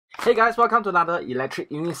Hey guys, welcome to another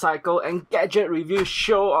electric unicycle and gadget review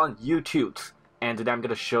show on YouTube. And today I'm going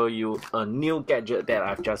to show you a new gadget that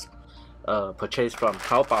I've just purchased from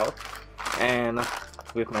Taobao. And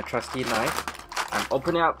with my trusty knife, I'm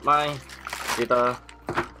opening up my little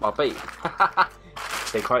baobei.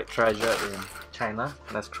 They call it treasure in China.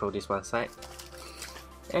 Let's throw this one side.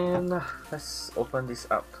 And let's open this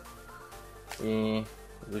up.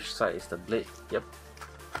 Which side is the blade? Yep.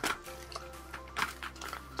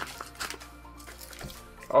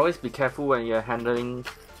 Always be careful when you're handling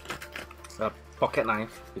a pocket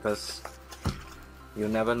knife because you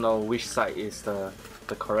never know which side is the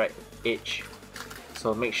correct edge.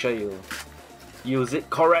 So make sure you use it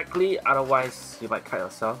correctly, otherwise you might cut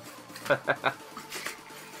yourself.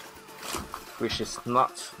 Which is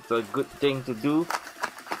not the good thing to do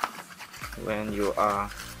when you are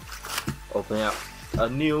opening up a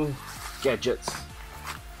new gadget.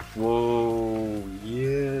 Whoa,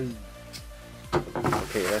 yeah.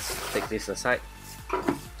 Okay, let's take this aside.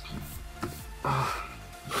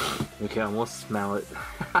 You can almost smell it.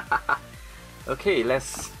 Okay,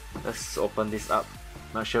 let's open this up.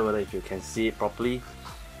 Not sure whether if you can see it properly.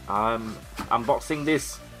 I'm unboxing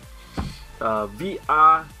this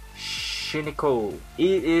VR Shinecon.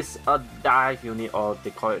 It is a dive unit, or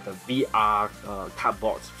they call it the VR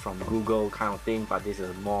cardboard from Google kind of thing, but this is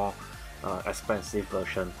a more expensive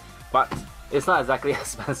version. But it's not exactly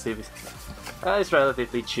expensive. It's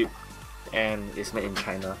relatively cheap, and it's made in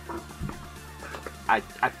China. I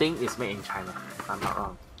think it's made in China, if I'm not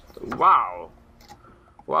wrong. Wow!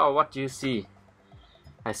 Wow, what do you see?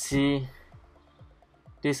 I see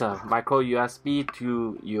this micro USB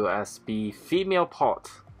to USB female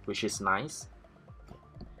port, which is nice.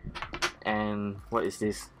 And what is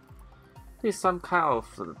this? This is some kind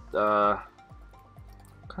of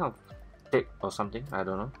tape or something, I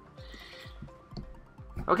don't know.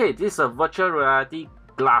 Okay, this is a virtual reality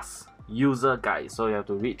glass user guide, so you have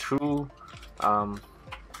to read through.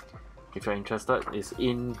 If you're interested, it's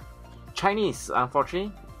in Chinese,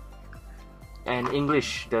 unfortunately, and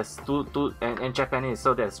English. There's two and Japanese,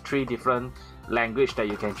 so there's 3 different languages that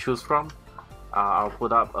you can choose from. I'll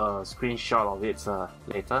put up a screenshot of it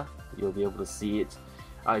later. You'll be able to see it.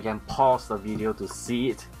 You can pause the video to see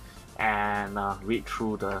it and read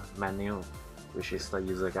through the menu, which is the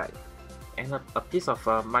user guide. And a piece of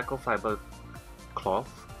microfiber cloth.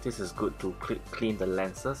 This is good to clean the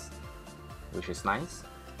lenses, which is nice.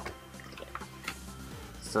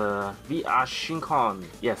 It's a VR Shinecon.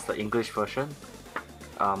 Yes, the English version.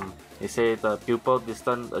 They say the pupil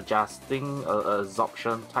distance adjusting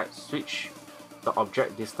absorption type switch, the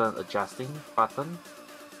object distance adjusting button,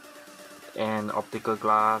 and optical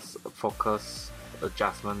glass focus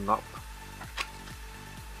adjustment knob.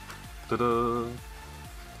 Ta-da!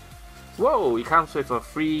 Whoa! It comes with a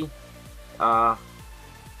free,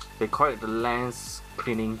 they call it the lens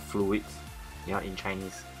cleaning fluid, yeah, in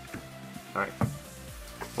Chinese. Alright,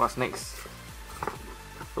 what's next?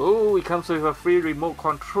 Oh, it comes with a free remote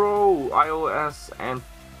control, iOS and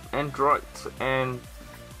Android and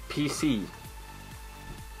PC.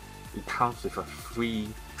 It comes with a free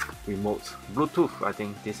remote, Bluetooth. I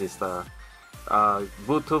think this is the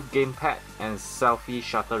Bluetooth gamepad and selfie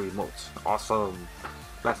shutter remote. Awesome.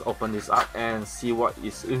 Let's open this up and see what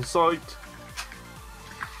is inside.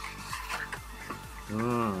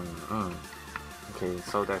 Okay,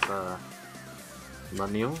 so there's a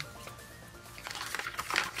menu.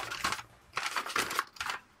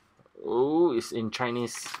 Oh, it's in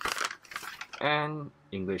Chinese and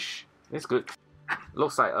English. It's good.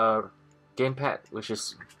 Looks like a gamepad, which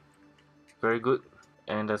is very good.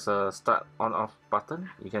 And there's a start on off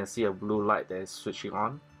button. You can see a blue light that is switching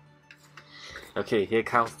on. Okay, here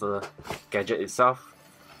comes the gadget itself.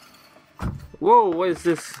 Whoa, what is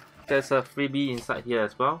this? There's a freebie inside here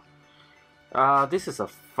as well. This is a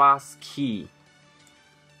fast key.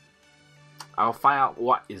 I'll find out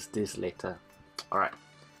what is this later. Alright,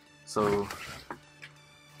 so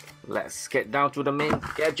let's get down to the main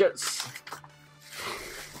gadgets.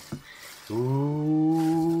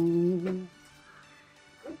 Ooh.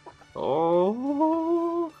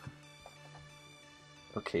 Oh.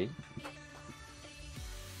 Okay.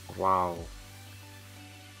 Wow.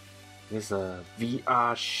 This is a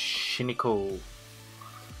VR Shinecon.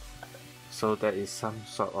 So that is some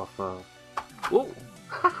sort of oh!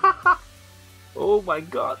 Oh my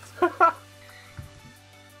god!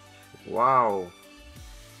 Wow.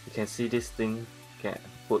 You can see this thing. You can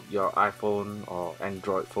put your iPhone or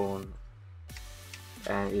Android phone,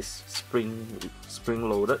 and it's spring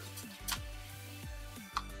loaded.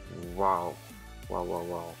 Wow.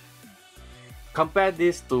 Wow. Compare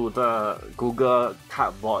this to the Google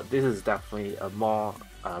Cardboard. This is definitely a more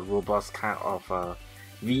robust kind of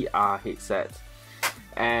VR headset.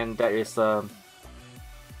 And there is a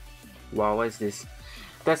wow, what is this?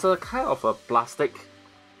 There's a kind of a plastic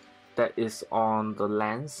that is on the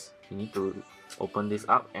lens. You need to open this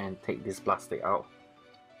up and take this plastic out,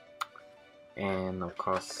 and of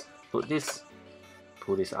course pull this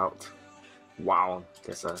out. Wow,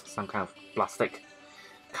 there's some kind of plastic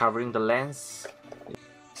covering the lens.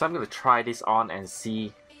 So I'm going to try this on and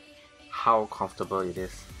see how comfortable it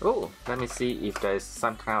is. Oh, let me see if there's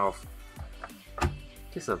some kind of,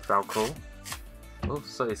 this is a Velcro. Oh,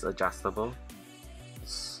 so it's adjustable.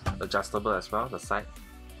 It's adjustable as well, the side.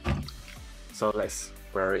 So let's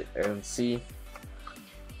wear it and see.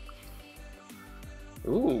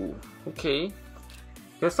 Ooh, okay.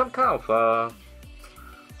 There's some kind of a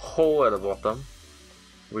hole at the bottom,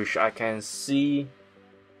 which I can see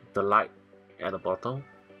the light at the bottom.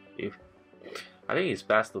 If I think it's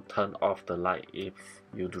best to turn off the light if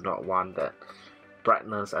you do not want that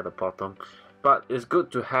brightness at the bottom, but it's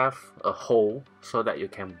good to have a hole so that you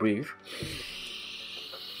can breathe.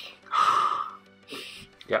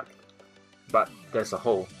 Yep, but there's a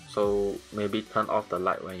hole, so maybe turn off the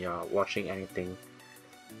light when you're watching anything.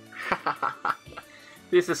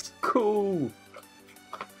 This is cool.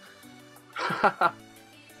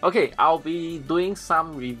 Okay, I'll be doing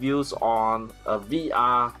some reviews on a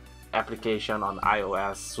VR application on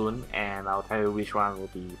iOS soon, and I'll tell you which one will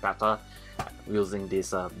be better using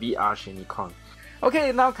this VR Shinecon.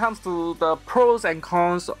 Okay, now comes to the pros and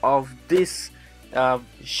cons of this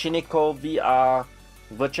Shinecon VR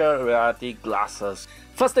virtual reality glasses.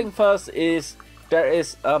 First thing first is there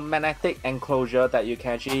is a magnetic enclosure that you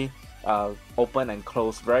can actually open and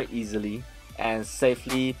close very easily and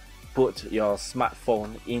safely put your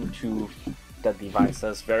smartphone into the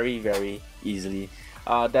devices very easily.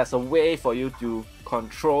 There's a way for you to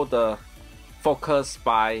control the focus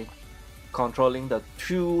by controlling the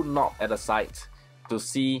two knobs at the side to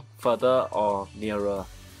see further or nearer.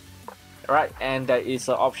 Right, and there is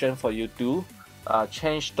an option for you to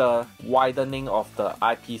change the widening of the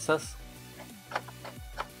eyepieces.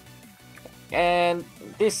 And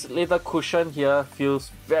this little cushion here feels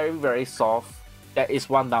very soft. There is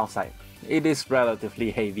one downside. It is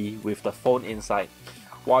relatively heavy with the phone inside.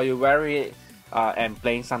 While you wear it and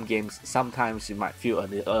playing some games, sometimes you might feel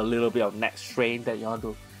a little bit of neck strain that you want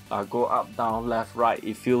to go up, down, left, right.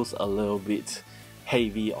 It feels a little bit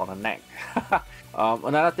heavy on the neck.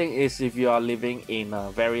 Another thing is if you are living in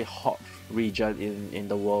a very hot region in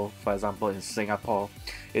the world, for example in Singapore,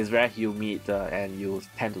 it's very humid and you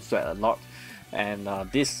tend to sweat a lot, and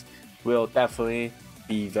this will definitely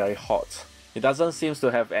be very hot. It doesn't seem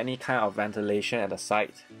to have any kind of ventilation at the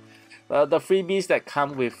side. The freebies that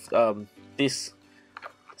come with this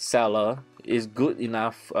seller is good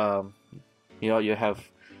enough. You know, you have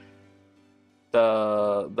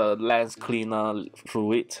the lens cleaner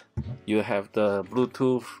through it. You have the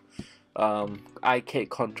Bluetooth arcade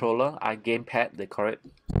controller, gamepad they call it.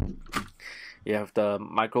 You have the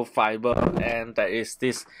microfiber, and there is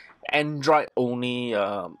this Android only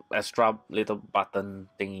extra little button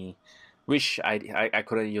thingy, which I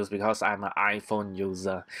couldn't use because I'm an iPhone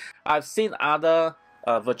user. I've seen other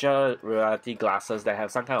virtual reality glasses that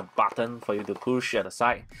have some kind of button for you to push at the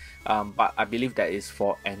side, but I believe that is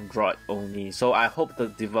for Android only. So I hope the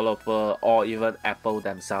developer or even Apple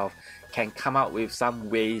themselves can come up with some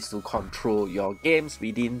ways to control your games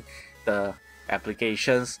within the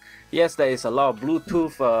applications. Yes, there is a lot of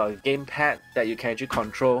Bluetooth gamepad that you can actually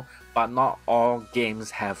control, but not all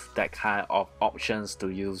games have that kind of options to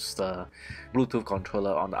use the Bluetooth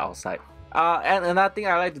controller on the outside. And another thing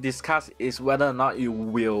I like to discuss is whether or not you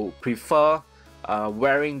will prefer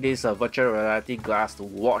wearing this virtual reality glass to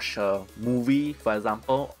watch a movie, for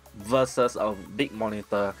example, versus a big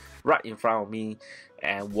monitor right in front of me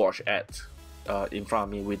and watch at in front of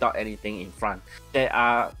me without anything in front. There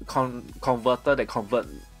are converter that convert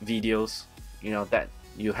videos, you know, that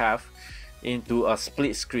you have into a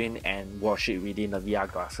split screen and watch it within the VR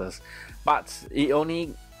glasses, but it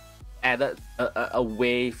only added a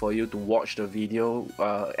way for you to watch the video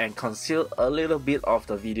and conceal a little bit of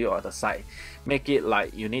the video on the side, make it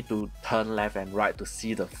like you need to turn left and right to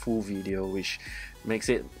see the full video, which makes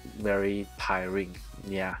it very tiring.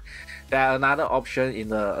 Yeah, there are another option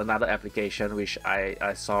in another application which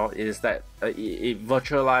I saw is that it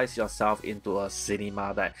virtualize yourself into a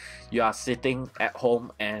cinema, that you are sitting at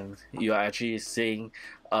home and you are actually seeing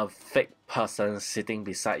a fake person sitting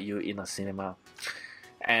beside you in a cinema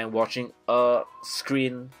and watching a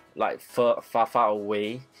screen like far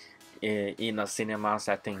away in a cinema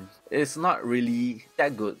setting, it's not really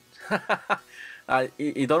that good.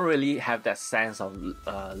 You don't really have that sense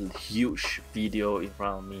of huge video in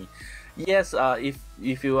front of me. Yes,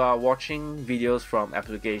 if you are watching videos from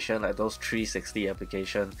application like those 360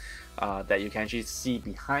 application, that you can actually see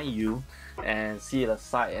behind you and see the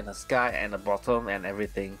side and the sky and the bottom and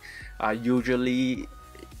everything, usually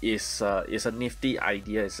is a nifty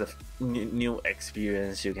idea. It's a new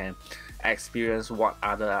experience. You can experience what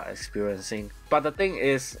others are experiencing. But the thing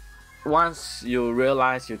is, once you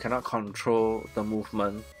realize you cannot control the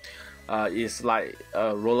movement, it's like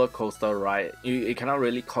a roller coaster ride. You cannot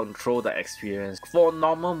really control the experience. For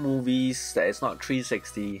normal movies that is not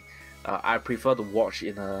 360, I prefer to watch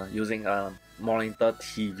in using a monitor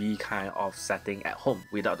TV kind of setting at home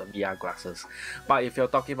without the VR glasses. But if you're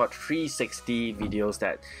talking about 360 videos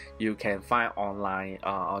that you can find online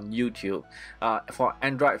on YouTube, for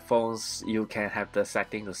Android phones, you can have the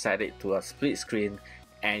setting to set it to a split screen,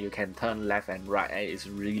 and you can turn left and right, and it's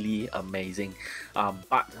really amazing.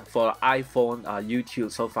 But for iPhone,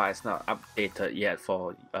 YouTube so far is not updated yet.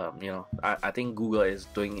 For I think Google is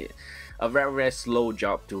doing a very slow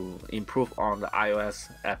job to improve on the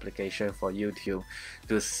iOS application for YouTube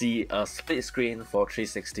to see a split screen for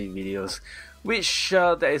 360 videos, which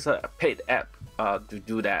there is a paid app to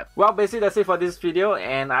do that. Well, basically that's it for this video,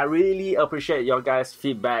 and I really appreciate your guys'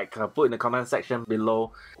 feedback. Put in the comment section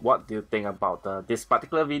below what do you think about this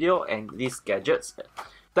particular video and these gadgets.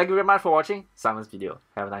 Thank you very much for watching Simon's video.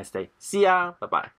 Have a nice day. See ya. Bye bye.